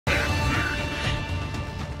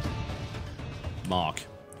mark.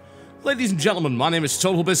 Ladies and gentlemen, my name is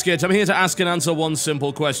TotalBiscuit. I'm here to ask and answer one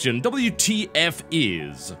simple question. WTF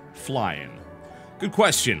is flying? Good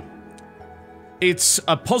question. It's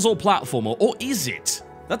a puzzle platformer, or is it?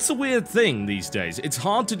 That's the weird thing these days. It's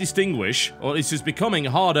hard to distinguish, or it's just becoming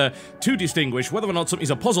harder to distinguish whether or not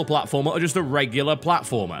something's a puzzle platformer or just a regular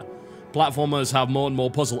platformer. Platformers have more and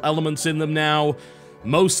more puzzle elements in them now,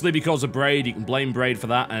 mostly because of Braid. You can blame Braid for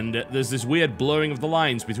that, and there's this weird blurring of the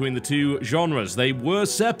lines between the two genres. They were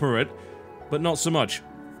separate, but not so much.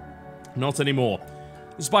 Not anymore.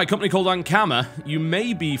 This is by a company called Ankama. You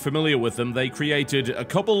may be familiar with them. They created a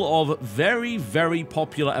couple of very, very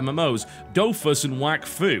popular MMOs, Dofus and Whack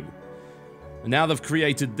Fu. And now they've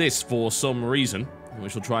created this for some reason. We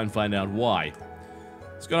shall try and find out why.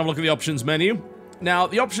 Let's go and have a look at the options menu. Now,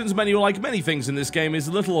 the options menu, like many things in this game, is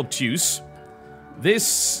a little obtuse.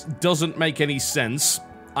 This doesn't make any sense.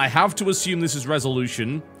 I have to assume this is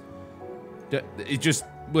resolution.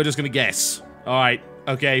 We're just gonna guess. Alright,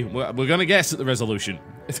 okay, we're gonna guess at the resolution.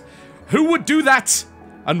 Who would do that?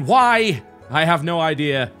 And why? I have no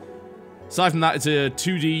idea. Aside from that, it's a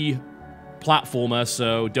 2D platformer,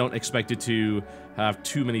 so don't expect it to have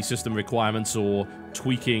too many system requirements or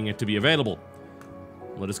tweaking it to be available.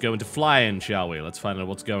 Let us go into flying, shall we? Let's find out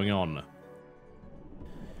what's going on.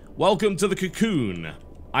 Welcome to the Cocoon.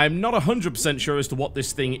 I'm not 100% sure as to what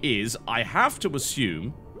this thing is. I have to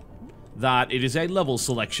assume that it is a level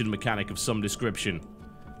selection mechanic of some description.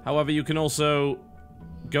 However, you can also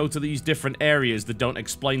go to these different areas that don't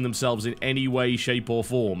explain themselves in any way, shape, or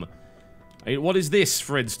form. I mean, what is this,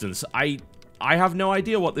 for instance? I have no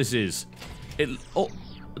idea what this is.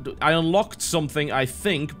 I unlocked something, I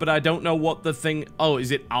think, but I don't know what the thing... Oh,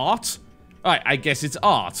 is it art? Alright, I guess it's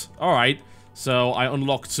art. Alright, so I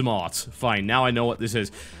unlocked some art. Fine, now I know what this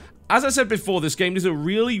is. As I said before, this game does a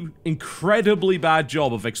really incredibly bad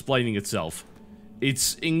job of explaining itself.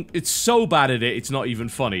 It's so bad at it, it's not even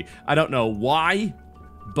funny. I don't know why,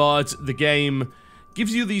 but the game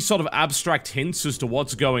gives you these sort of abstract hints as to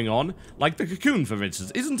what's going on. Like the Cocoon, for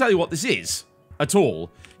instance. It doesn't tell you what this is at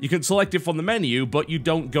all. You can select it from the menu, but you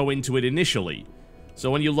don't go into it initially. So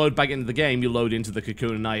when you load back into the game, you load into the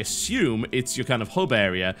Cocoon, and I assume it's your kind of hub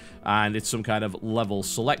area, and it's some kind of level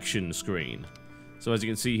selection screen. So as you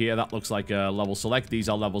can see here, that looks like a level select. These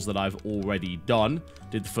are levels that I've already done.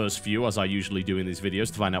 Did the first few, as I usually do in these videos,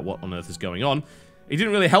 to find out what on earth is going on. It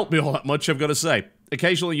didn't really help me all that much, I've got to say.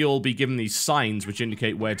 Occasionally you'll be given these signs which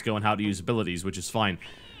indicate where to go and how to use abilities, which is fine.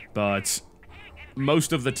 But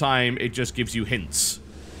most of the time, it just gives you hints.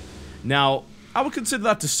 Now, I would consider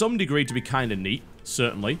that to some degree to be kind of neat,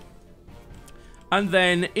 certainly. And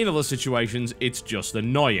then, in other situations, it's just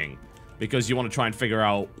annoying. Because you want to try and figure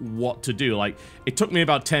out what to do. Like, it took me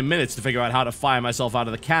about 10 minutes to figure out how to fire myself out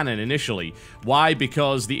of the cannon initially. Why?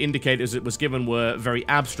 Because the indicators it was given were very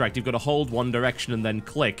abstract. You've got to hold one direction and then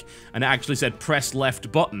click. And it actually said press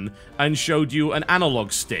left button and showed you an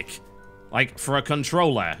analog stick. Like, for a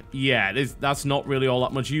controller. Yeah, that's not really all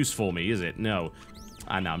that much use for me, is it? No.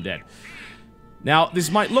 And now I'm dead. Now, this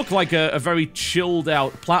might look like a very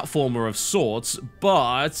chilled-out platformer of sorts,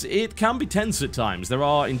 but it can be tense at times. There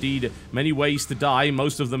are, indeed, many ways to die.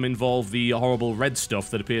 Most of them involve the horrible red stuff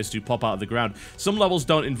that appears to pop out of the ground. Some levels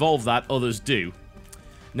don't involve that, others do.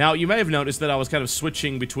 Now, you may have noticed that I was kind of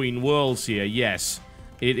switching between worlds here. Yes,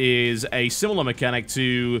 it is a similar mechanic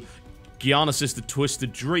to Geonosis: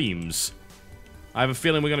 Twisted Dreams. I have a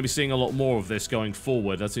feeling we're going to be seeing a lot more of this going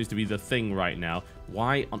forward. That seems to be the thing right now.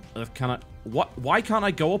 Why on earth can I... Why can't I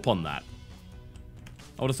go up on that?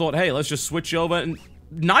 I would have thought, hey, let's just switch over, and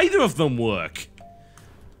neither of them work.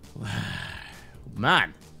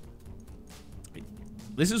 Man.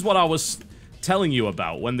 This is what I was telling you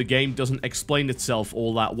about when the game doesn't explain itself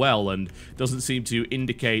all that well and doesn't seem to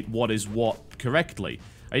indicate what is what correctly.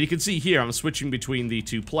 And you can see here, I'm switching between the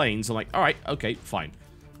two planes. I'm like, alright, okay, fine.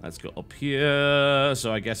 Let's go up here.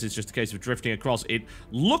 So I guess it's just a case of drifting across. It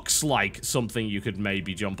looks like something you could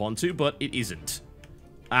maybe jump onto, but it isn't.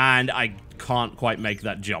 And I can't quite make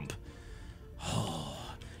that jump.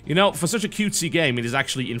 You know, for such a cutesy game, it is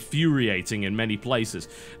actually infuriating in many places.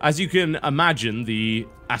 As you can imagine, the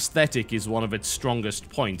aesthetic is one of its strongest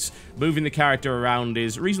points. Moving the character around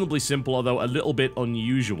is reasonably simple, although a little bit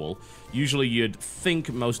unusual. Usually you'd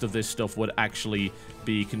think most of this stuff would actually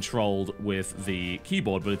be controlled with the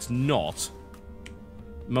keyboard, but it's not.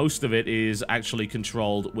 Most of it is actually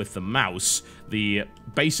controlled with the mouse. The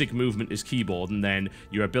basic movement is keyboard, and then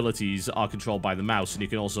your abilities are controlled by the mouse, and you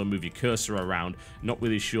can also move your cursor around. Not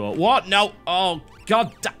really sure. What? No! Oh,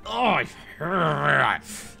 god damn. Oh,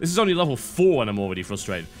 this is only level 4 and I'm already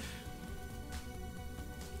frustrated.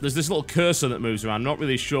 There's this little cursor that moves around. I'm not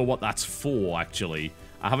really sure what that's for, actually.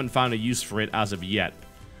 I haven't found a use for it as of yet.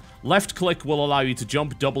 Left click will allow you to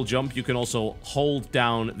jump, double jump. You can also hold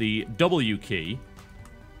down the W key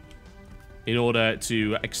in order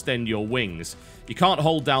to extend your wings. You can't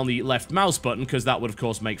hold down the left mouse button because that would, of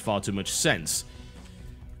course, make far too much sense.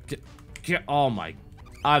 Oh my...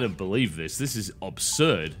 I don't believe this. This is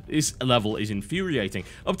absurd. This level is infuriating.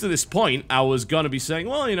 Up to this point, I was going to be saying,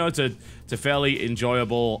 well, you know, it's a fairly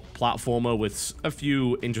enjoyable platformer with a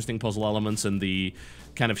few interesting puzzle elements and the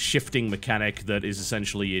kind of shifting mechanic that is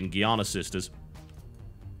essentially in Giana Sisters.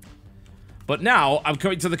 But now, I'm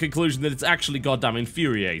coming to the conclusion that it's actually goddamn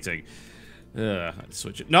infuriating. Let's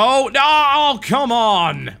switch it. No! No! Oh, come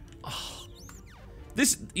on! Oh.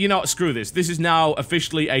 This, you know, screw this. This is now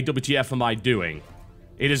officially a WTF am I doing.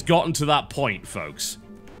 It has gotten to that point, folks.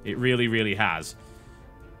 It really, really has.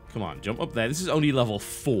 Come on, jump up there. This is only level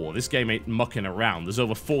 4. This game ain't mucking around. There's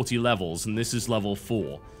over 40 levels, and this is level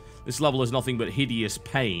 4. This level is nothing but hideous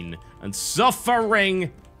pain and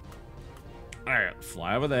suffering. Alright,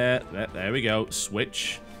 fly over there. There we go.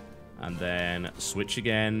 Switch. And then switch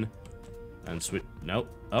again. And switch.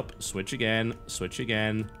 Nope. Up. Switch again. Switch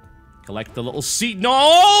again. Collect the little seed.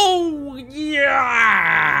 No!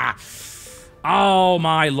 Yeah! Oh,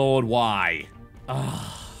 my lord, why?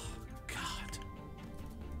 Oh, God.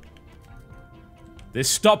 This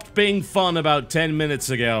stopped being fun about 10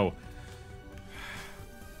 minutes ago.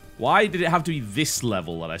 Why did it have to be this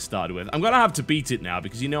level that I started with? I'm gonna have to beat it now,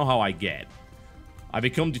 because you know how I get. I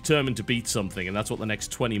become determined to beat something, and that's what the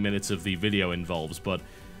next 20 minutes of the video involves, but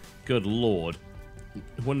good lord. I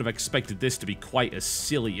wouldn't have expected this to be quite as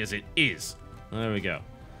silly as it is. There we go.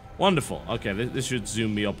 Wonderful. Okay, this should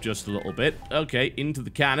zoom me up just a little bit. Okay, into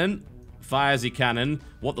the cannon. Fires the cannon.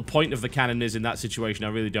 What the point of the cannon is in that situation, I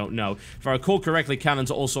really don't know. If I recall correctly,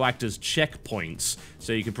 cannons also act as checkpoints.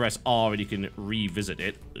 So you can press R and you can revisit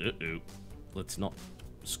it. Uh-oh. Let's not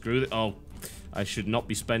screw it. Oh, I should not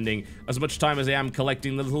be spending as much time as I am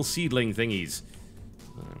collecting the little seedling thingies.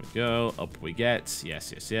 There we go. Up we get.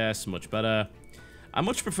 Yes, yes, yes. Much better. I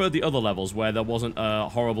much preferred the other levels where there wasn't a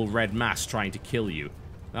horrible red mass trying to kill you.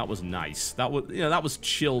 That was nice. That was, you know, that was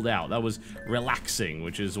chilled out. That was relaxing,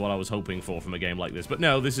 which is what I was hoping for from a game like this. But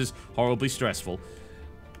no, this is horribly stressful.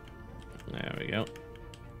 There we go.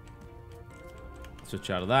 Switch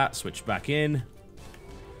out of that. Switch back in.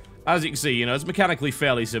 As you can see, you know, it's mechanically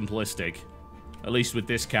fairly simplistic. At least with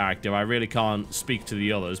this character. I really can't speak to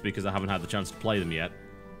the others because I haven't had the chance to play them yet.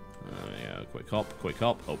 There we go. Quick hop, quick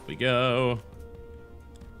hop. Up we go.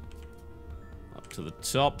 To the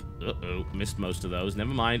top. Uh-oh, missed most of those.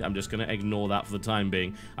 Never mind, I'm just going to ignore that for the time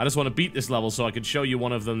being. I just want to beat this level so I can show you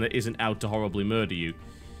one of them that isn't out to horribly murder you.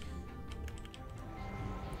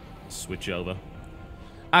 Switch over.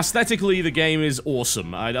 Aesthetically, the game is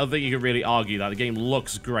awesome. I don't think you can really argue that. The game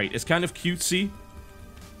looks great. It's kind of cutesy,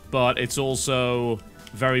 but it's also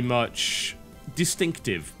very much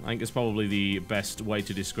distinctive. I think it's probably the best way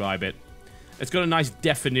to describe it. It's got a nice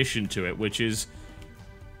definition to it, which is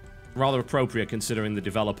rather appropriate considering the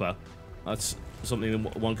developer. That's something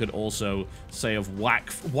that one could also say of Whack.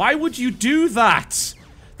 Why would you do that?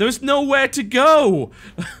 There's nowhere to go.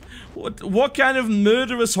 What kind of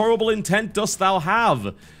murderous, horrible intent dost thou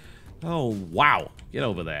have? Oh, wow. Get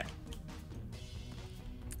over there.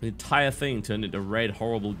 The entire thing turned into red,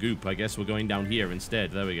 horrible goop. I guess we're going down here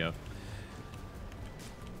instead. There we go.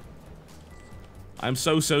 I'm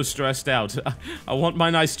so stressed out. I want my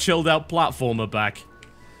nice chilled out platformer back.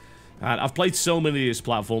 And I've played so many of these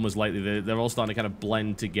platformers lately, they're all starting to kind of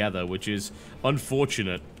blend together, which is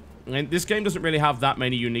unfortunate. And this game doesn't really have that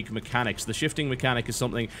many unique mechanics. The shifting mechanic is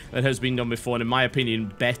something that has been done before, and in my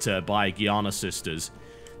opinion, better by Giana Sisters.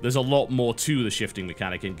 There's a lot more to the shifting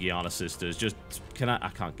mechanic in Giana Sisters. Just, I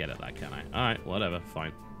can't get at that, can I? Alright, whatever,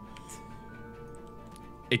 fine.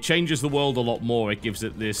 It changes the world a lot more. It gives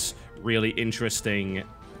it this really interesting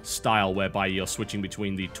style whereby you're switching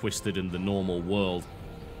between the twisted and the normal world.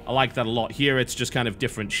 I like that a lot. Here, it's just kind of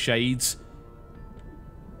different shades.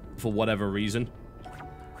 For whatever reason.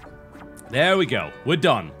 There we go. We're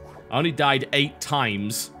done. I only died 8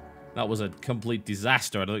 times. That was a complete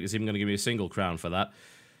disaster. I don't think it's even going to give me a single crown for that.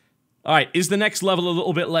 Alright, is the next level a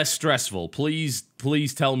little bit less stressful? Please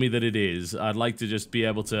tell me that it is. I'd like to just be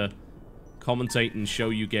able to commentate and show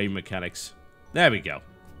you game mechanics. There we go.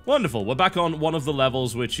 Wonderful. We're back on one of the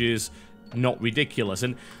levels, which is not ridiculous.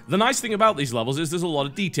 And the nice thing about these levels is there's a lot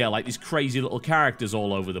of detail, like these crazy little characters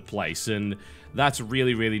all over the place, and that's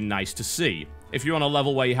really, really nice to see. If you're on a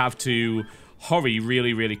level where you have to hurry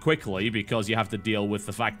really, really quickly because you have to deal with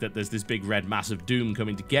the fact that there's this big red mass of doom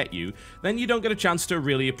coming to get you, then you don't get a chance to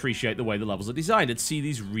really appreciate the way the levels are designed and see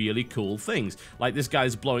these really cool things. Like this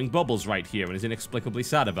guy's blowing bubbles right here and is inexplicably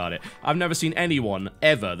sad about it. I've never seen anyone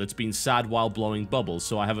ever that's been sad while blowing bubbles,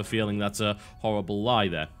 so I have a feeling that's a horrible lie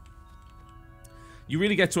there. You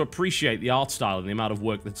really get to appreciate the art style and the amount of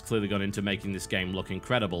work that's clearly gone into making this game look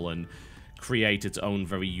incredible and create its own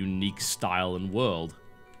very unique style and world.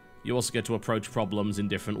 You also get to approach problems in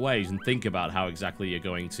different ways and think about how exactly you're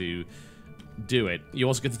going to do it. You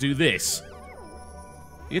also get to do this.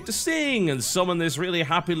 You get to sing and summon this really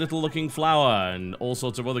happy little looking flower and all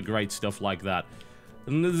sorts of other great stuff like that.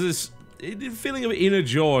 And there's this feeling of inner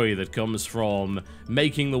joy that comes from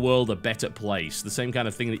making the world a better place. The same kind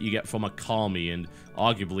of thing that you get from Ankama and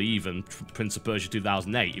arguably even Prince of Persia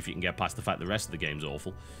 2008, if you can get past the fact the rest of the game's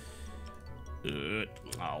awful.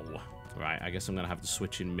 Oh. Right, I guess I'm going to have to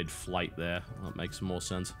switch in mid-flight there. That makes more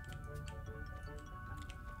sense.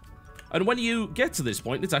 And when you get to this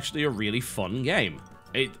point, it's actually a really fun game.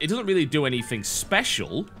 It doesn't really do anything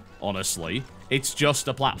special, honestly. It's just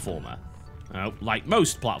a platformer. Like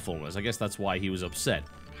most platformers. I guess that's why he was upset.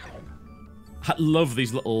 I love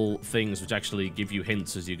these little things which actually give you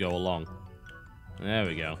hints as you go along. There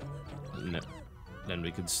we go. No. Then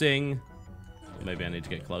we can sing. Maybe I need to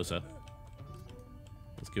get closer.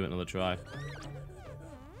 Let's give it another try.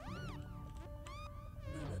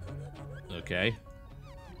 Okay.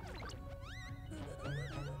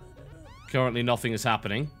 Currently nothing is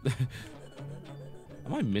happening.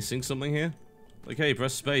 Am I missing something here? Like, hey,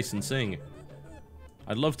 press space and sing.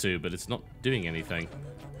 I'd love to, but it's not doing anything.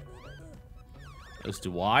 As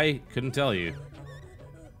to why? Couldn't tell you.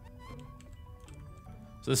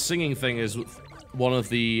 So the singing thing is one of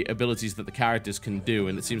the abilities that the characters can do,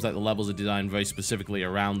 and it seems like the levels are designed very specifically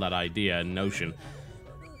around that idea and notion.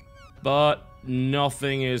 But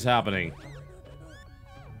nothing is happening.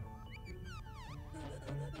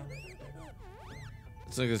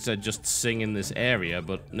 It's like I said, just sing in this area,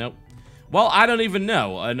 but nope. Well, I don't even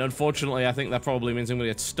know, and unfortunately I think that probably means I'm gonna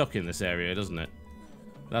get stuck in this area, doesn't it?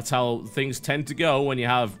 That's how things tend to go when you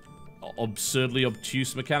have absurdly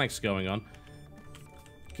obtuse mechanics going on.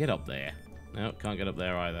 Get up there. No, can't get up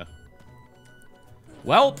there either.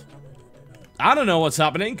 Well, I don't know what's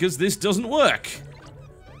happening, because this doesn't work.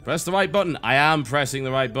 Press the right button. I am pressing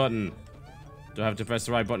the right button. Do I have to press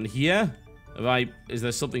the right button here? Is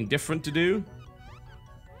there something different to do?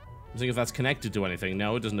 I'm thinking if that's connected to anything.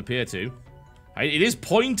 No, it doesn't appear to. It is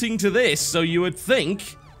pointing to this, so you would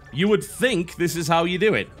think this is how you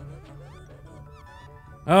do it.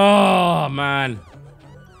 Oh, man.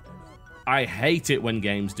 I hate it when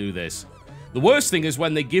games do this. The worst thing is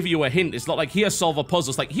when they give you a hint. It's not like, here, solve a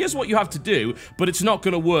puzzle. It's like, here's what you have to do, but it's not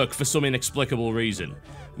going to work for some inexplicable reason.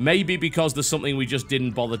 Maybe because there's something we just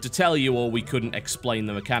didn't bother to tell you, or we couldn't explain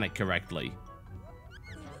the mechanic correctly.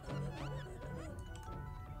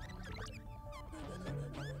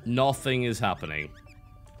 Nothing is happening.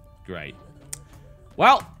 Great.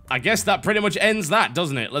 Well, I guess that pretty much ends that,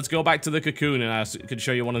 doesn't it? Let's go back to the cocoon, and I can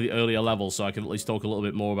show you one of the earlier levels, so I can at least talk a little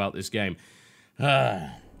bit more about this game.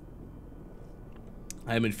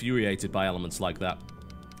 I am infuriated by elements like that.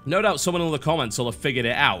 No doubt someone in the comments will have figured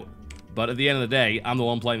it out, but at the end of the day, I'm the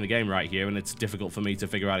one playing the game right here, and it's difficult for me to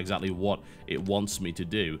figure out exactly what it wants me to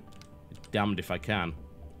do. Damned if I can.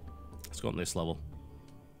 Let's go on this level.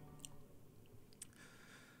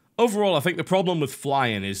 Overall, I think the problem with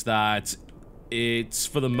flying is that it's,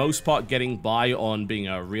 for the most part, getting by on being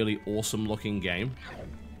a really awesome-looking game.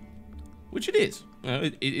 Which it is.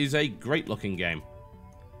 It is a great-looking game.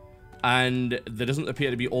 And there doesn't appear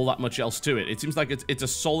to be all that much else to it. It seems like it's a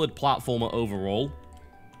solid platformer overall.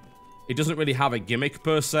 It doesn't really have a gimmick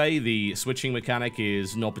per se. The switching mechanic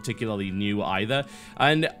is not particularly new either.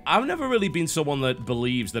 And I've never really been someone that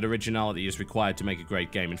believes that originality is required to make a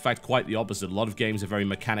great game. In fact, quite the opposite. A lot of games are very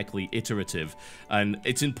mechanically iterative. And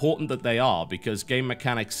it's important that they are, because game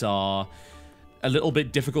mechanics are a little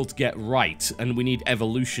bit difficult to get right, and we need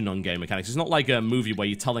evolution on game mechanics. It's not like a movie where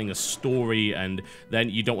you're telling a story and then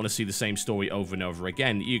you don't want to see the same story over and over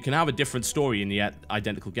again. You can have a different story and yet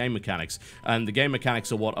identical game mechanics, and the game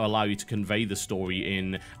mechanics are what allow you to convey the story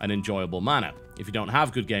in an enjoyable manner. If you don't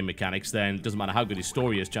have good game mechanics, then it doesn't matter how good your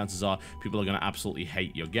story is, chances are people are going to absolutely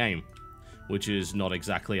hate your game, which is not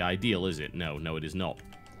exactly ideal, is it? No, it is not.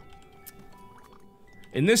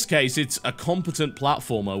 In this case, it's a competent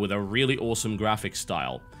platformer with a really awesome graphics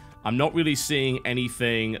style. I'm not really seeing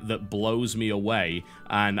anything that blows me away,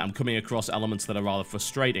 and I'm coming across elements that are rather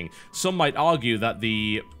frustrating. Some might argue that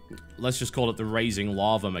the let's just call it the raising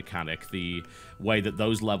lava mechanic. The way that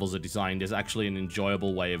those levels are designed is actually an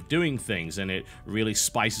enjoyable way of doing things, and it really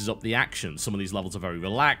spices up the action. Some of these levels are very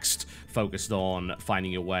relaxed, focused on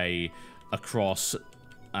finding your way across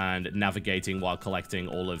and navigating while collecting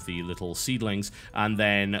all of the little seedlings, and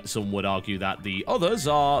then some would argue that the others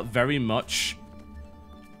are very much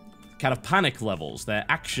kind of panic levels. They're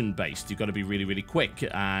action-based. You've got to be really, really quick,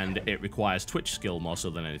 and it requires twitch skill more so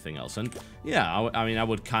than anything else. And yeah, I mean, I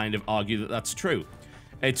would kind of argue that that's true.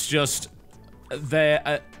 It's just they're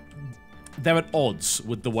at odds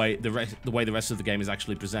with the way the rest of the game is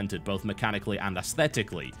actually presented, both mechanically and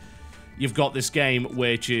aesthetically. You've got this game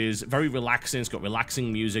which is very relaxing. It's got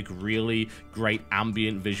relaxing music, really great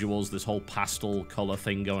ambient visuals. This whole pastel color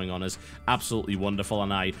thing going on is absolutely wonderful,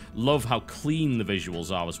 and I love how clean the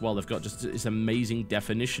visuals are as well. They've got just this amazing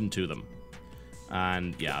definition to them.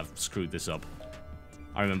 And yeah, I've screwed this up.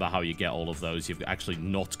 I remember how you get all of those. You've actually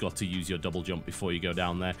not got to use your double jump before you go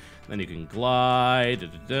down there. Then you can glide,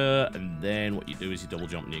 and then what you do is you double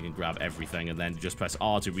jump and you can grab everything, and then just press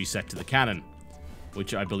R to reset to the cannon,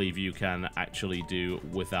 which I believe you can actually do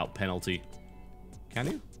without penalty. Can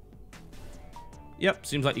you? Yep,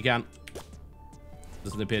 seems like you can.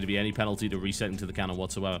 Doesn't appear to be any penalty to resetting to the cannon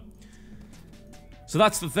whatsoever. So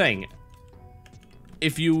that's the thing.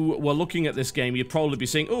 If you were looking at this game, you'd probably be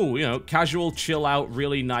saying, oh, you know, casual, chill out,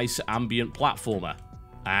 really nice ambient platformer.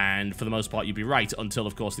 And for the most part, you'd be right, until,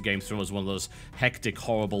 of course, the game throws one of those hectic,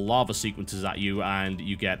 horrible lava sequences at you, and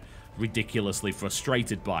you get ridiculously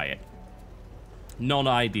frustrated by it.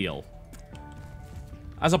 Non-ideal.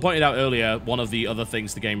 As I pointed out earlier, one of the other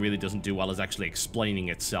things the game really doesn't do well is actually explaining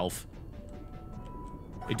itself.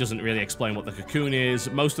 It doesn't really explain what the cocoon is.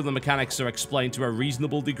 Most of the mechanics are explained to a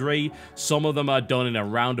reasonable degree. Some of them are done in a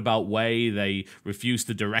roundabout way. They refuse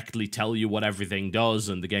to directly tell you what everything does,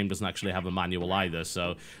 and the game doesn't actually have a manual either,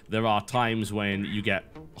 so there are times when you get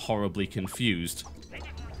horribly confused,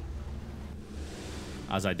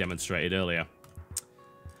 as I demonstrated earlier.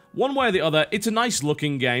 One way or the other, it's a nice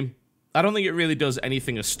looking game. I don't think it really does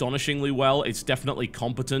anything astonishingly well. It's definitely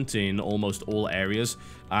competent in almost all areas,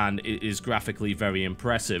 and it is graphically very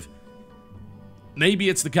impressive. Maybe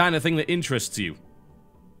it's the kind of thing that interests you.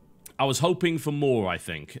 I was hoping for more, I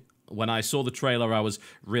think. When I saw the trailer, I was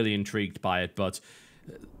really intrigued by it, but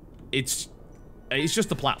it's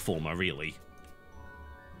just a platformer, really.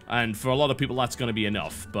 And for a lot of people, that's going to be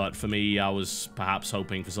enough. But for me, I was perhaps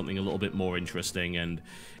hoping for something a little bit more interesting. And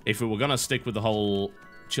if we were going to stick with the whole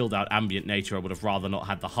chilled out ambient nature, I would have rather not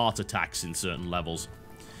had the heart attacks in certain levels.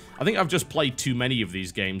 I think I've just played too many of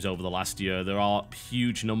these games over the last year. There are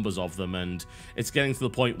huge numbers of them, and it's getting to the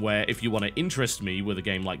point where if you want to interest me with a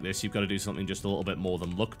game like this, you've got to do something just a little bit more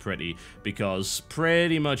than look pretty, because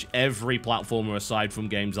pretty much every platformer aside from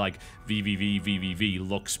games like VVV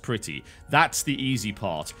looks pretty. That's the easy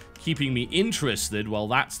part. Keeping me interested, well,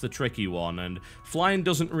 that's the tricky one, and flying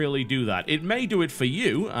doesn't really do that. It may do it for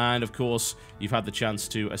you, and of course, you've had the chance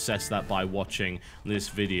to assess that by watching this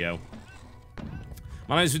video.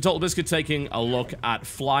 My name is TotalBiscuit, taking a look at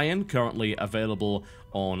Flying, currently available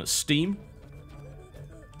on Steam.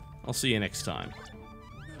 I'll see you next time.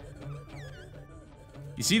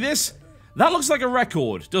 You see this? That looks like a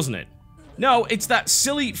record, doesn't it? No, it's that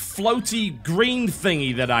silly, floaty, green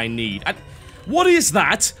thingy that I need. What is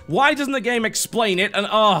that? Why doesn't the game explain it? And,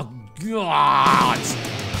 oh, God.